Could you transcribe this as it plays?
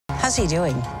How's he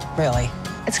doing, really?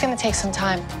 It's gonna take some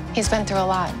time. He's been through a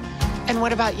lot. And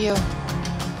what about you?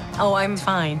 Oh, I'm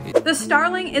fine. The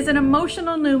Starling is an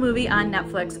emotional new movie on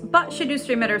Netflix, but should you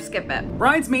stream it or skip it?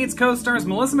 Bridesmaids co-stars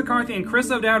Melissa McCarthy and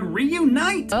Chris O'Dowd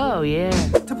reunite! Oh, yeah.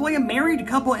 To play a married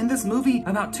couple in this movie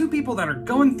about two people that are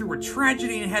going through a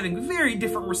tragedy and having very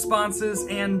different responses,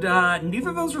 and neither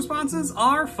of those responses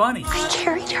are funny. I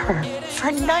carried her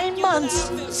for 9 months.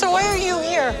 So why are you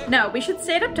here? No, we should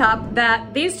state up top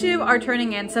that these two are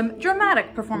turning in some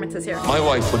dramatic performances here. My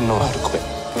wife wouldn't know how to quit,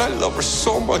 and I love her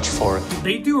so much for it.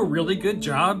 They do a really good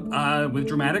job with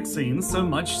dramatic scenes, so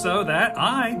much so that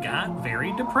I got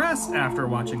very depressed after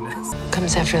watching this.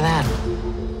 Comes after that.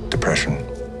 Depression.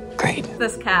 Great.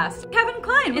 This cast. Kevin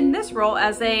Kline in this role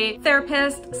as a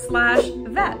therapist slash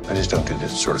vet. I just don't do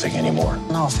this sort of thing anymore.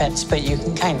 No offense, but you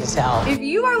can kind of tell. If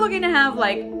you are looking to have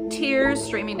like tears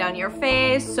streaming down your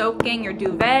face, soaking your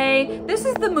duvet, this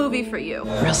is the movie for you.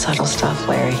 Real subtle stuff,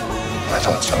 Larry. I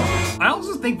thought so. I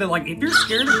also think that, like, if you're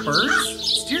scared of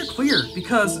birds, steer clear,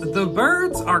 because the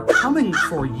birds are coming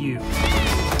for you.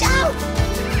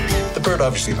 The bird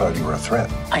obviously thought you were a threat.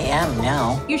 I am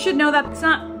now. You should know that it's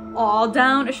not all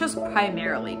down, it's just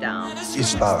primarily down.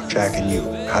 It's about Jack and you.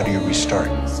 How do you restart?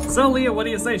 So, Leah, what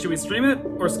do you say? Should we stream it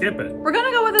or skip it? We're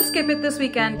gonna go with a skip it this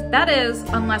weekend. That is,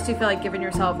 unless you feel like giving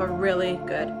yourself a really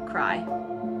good cry.